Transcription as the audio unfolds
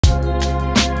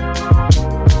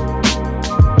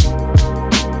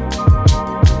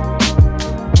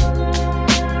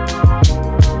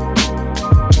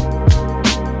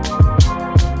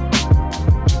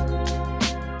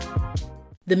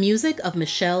The music of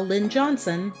Michelle Lynn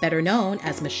Johnson, better known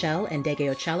as Meshell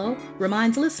Ndegeocello,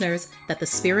 reminds listeners that the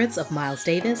spirits of Miles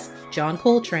Davis, John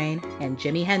Coltrane, and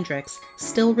Jimi Hendrix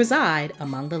still reside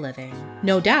among the living.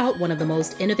 No doubt one of the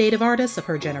most innovative artists of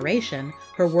her generation,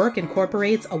 her work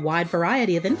incorporates a wide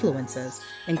variety of influences,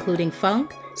 including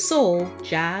funk, soul,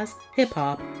 jazz,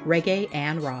 hip-hop, reggae,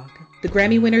 and rock. The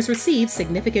Grammy winners received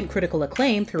significant critical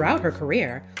acclaim throughout her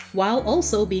career, while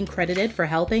also being credited for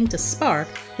helping to spark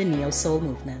the neo-soul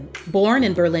movement. Born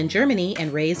in Berlin, Germany,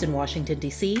 and raised in Washington,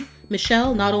 D.C.,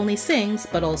 Michelle not only sings,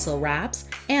 but also raps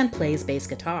and plays bass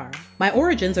guitar. My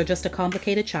origins are just a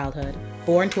complicated childhood.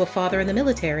 Born to a father in the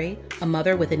military, a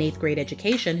mother with an 8th grade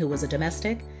education who was a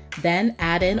domestic, then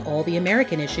add in all the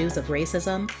American issues of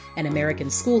racism and American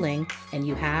schooling, and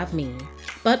you have me.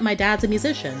 But my dad's a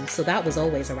musician, so that was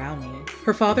always around me.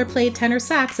 Her father played tenor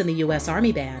sax in the U.S.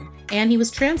 Army Band, and he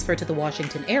was transferred to the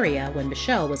Washington area when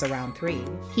Michelle was around 3.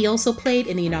 He also played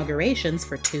in the inaugurations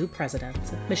for 2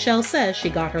 presidents. Michelle says she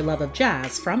got her love of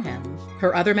jazz from him.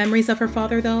 Her other memories of her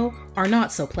father, though, are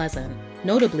not so pleasant,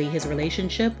 notably his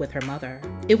relationship with her mother.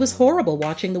 It was horrible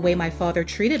watching the way my father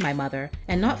treated my mother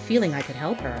and not feeling I could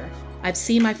help her. I've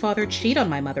seen my father cheat on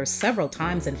my mother several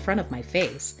times in front of my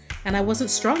face, and I wasn't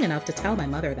strong enough to tell my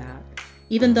mother that.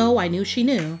 Even though I knew she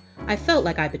knew, I felt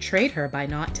like I betrayed her by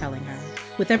not telling her.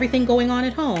 With everything going on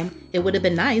at home, it would have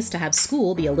been nice to have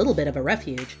school be a little bit of a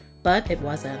refuge, but it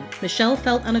wasn't. Michelle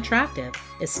felt unattractive,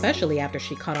 especially after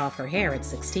she cut off her hair at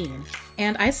 16,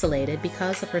 and isolated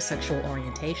because of her sexual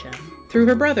orientation. Through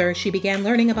her brother, she began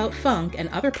learning about funk and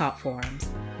other pop forms.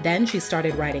 Then she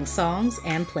started writing songs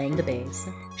and playing the bass.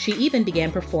 She even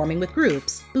began performing with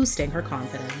groups, boosting her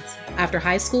confidence. After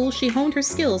high school, she honed her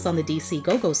skills on the DC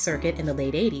go-go circuit in the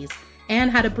late 80s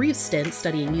and had a brief stint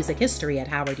studying music history at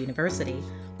Howard University,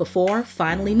 before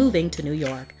finally moving to New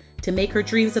York to make her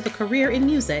dreams of a career in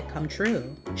music come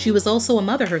true. She was also a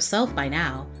mother herself by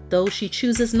now, though she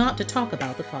chooses not to talk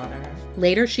about the father.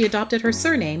 Later, she adopted her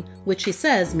surname, which she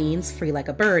says means free like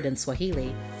a bird in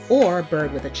Swahili, or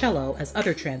bird with a cello, as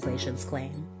other translations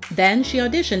claim. Then she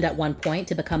auditioned at one point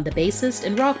to become the bassist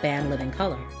in rock band Living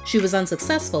Colour. She was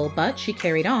unsuccessful, but she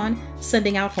carried on,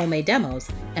 sending out homemade demos,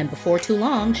 and before too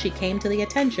long she came to the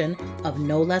attention of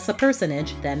no less a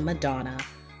personage than Madonna,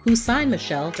 who signed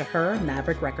Michelle to her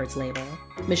Maverick Records label.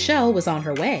 Michelle was on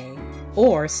her way,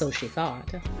 or so she thought.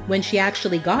 When she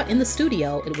actually got in the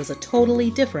studio, it was a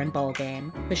totally different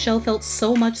ballgame. Michelle felt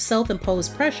so much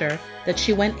self-imposed pressure that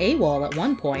she went AWOL at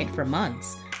one point for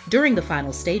months, during the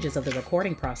final stages of the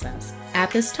recording process.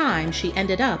 At this time, she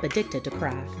ended up addicted to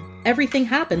crack. Everything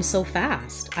happened so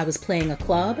fast. I was playing a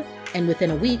club, and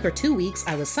within a week or 2 weeks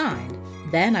I was signed.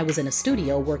 Then I was in a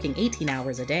studio working 18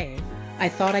 hours a day. I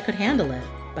thought I could handle it,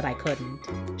 but I couldn't.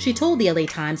 She told the LA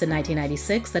Times in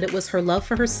 1996 that it was her love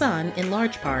for her son, in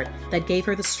large part, that gave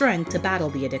her the strength to battle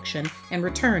the addiction and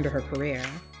return to her career.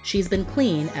 She's been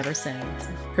clean ever since.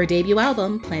 Her debut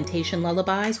album, Plantation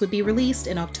Lullabies, would be released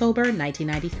in October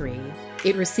 1993.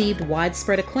 It received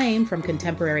widespread acclaim from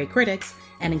contemporary critics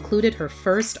and included her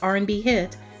first R&B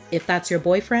hit, If That's Your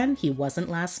Boyfriend, He Wasn't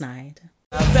Last Night.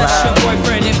 That's your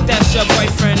boyfriend, if that's your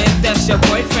boyfriend, if that's your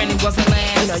boyfriend, he wasn't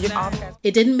last night.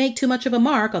 It didn't make too much of a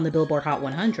mark on the Billboard Hot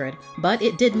 100, but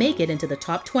it did make it into the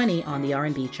top 20 on the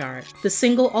R&B chart. The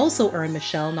single also earned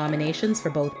Michelle nominations for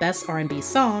both Best R&B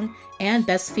Song and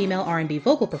Best Female R&B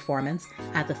Vocal Performance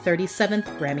at the 37th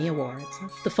Grammy Awards.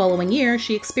 The following year,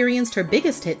 she experienced her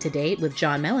biggest hit to date with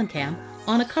John Mellencamp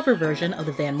on a cover version of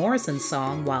the Van Morrison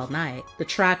song Wild Night. The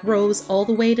track rose all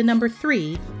the way to number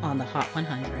 3 on the Hot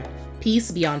 100.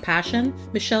 Peace Beyond Passion,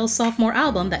 Michelle's sophomore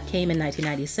album that came in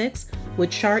 1996,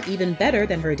 would chart even better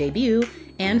than her debut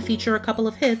and feature a couple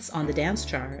of hits on the dance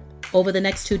chart. Over the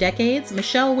next 2 decades,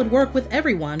 Michelle would work with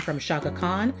everyone from Chaka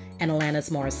Khan and Alanis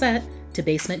Morissette to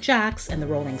Basement Jaxx and the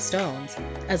Rolling Stones,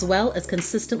 as well as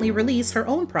consistently release her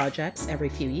own projects every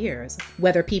few years,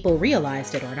 whether people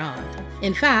realized it or not.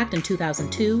 In fact, in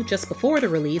 2002, just before the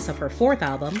release of her 4th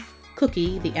album,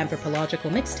 Cookie, the Anthropological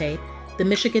Mixtape, the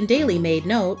Michigan Daily made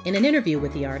note in an interview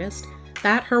with the artist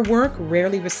that her work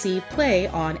rarely received play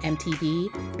on MTV,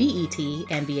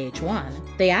 BET, and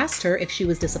VH1. They asked her if she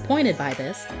was disappointed by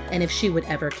this and if she would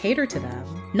ever cater to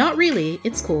them. Not really,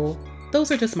 it's cool. Those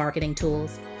are just marketing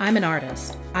tools. I'm an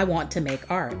artist. I want to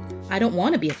make art. I don't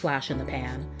want to be a flash in the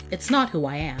pan. It's not who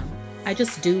I am. I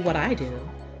just do what I do.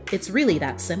 It's really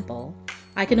that simple.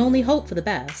 I can only hope for the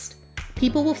best.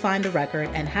 People will find the record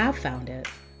and have found it.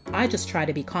 I just try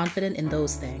to be confident in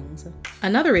those things.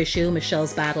 Another issue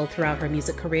Michelle's battled throughout her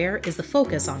music career is the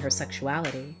focus on her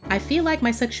sexuality. I feel like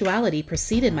my sexuality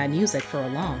preceded my music for a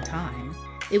long time.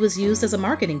 It was used as a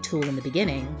marketing tool in the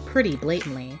beginning, pretty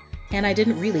blatantly, and I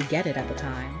didn't really get it at the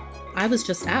time. I was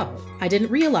just out. I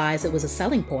didn't realize it was a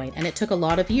selling point, and it took a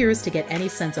lot of years to get any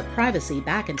sense of privacy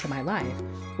back into my life,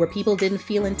 where people didn't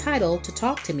feel entitled to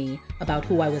talk to me about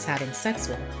who I was having sex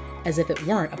with, as if it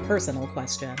weren't a personal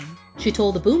question. She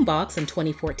told the Boombox in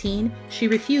 2014 she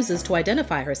refuses to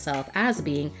identify herself as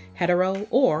being hetero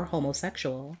or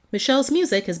homosexual. Meshell's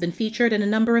music has been featured in a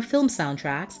number of film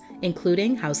soundtracks,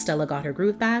 including How Stella Got Her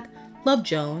Groove Back, Love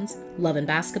Jones, Love and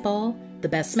Basketball, The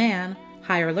Best Man,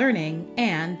 Higher Learning,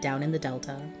 and Down in the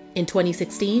Delta. In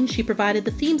 2016, she provided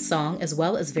the theme song as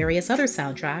well as various other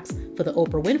soundtracks for the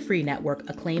Oprah Winfrey Network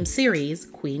acclaim series,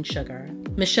 Queen Sugar.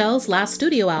 Meshell's last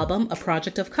studio album, a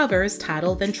project of covers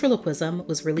titled Ventriloquism,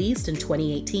 was released in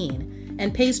 2018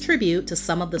 and pays tribute to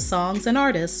some of the songs and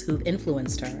artists who've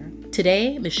influenced her.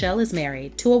 Today, Meshell is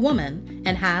married to a woman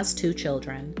and has 2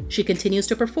 children. She continues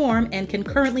to perform and can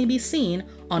currently be seen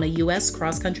on a U.S.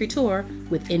 cross-country tour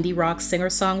with indie rock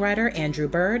singer-songwriter Andrew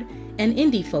Bird and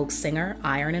indie folk singer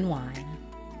Iron and Wine.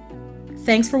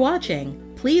 Thanks for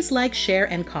watching. Please like,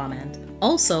 share, and comment.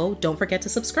 Also, don't forget to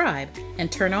subscribe and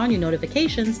turn on your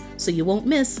notifications so you won't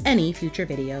miss any future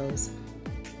videos.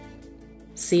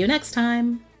 See you next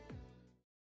time.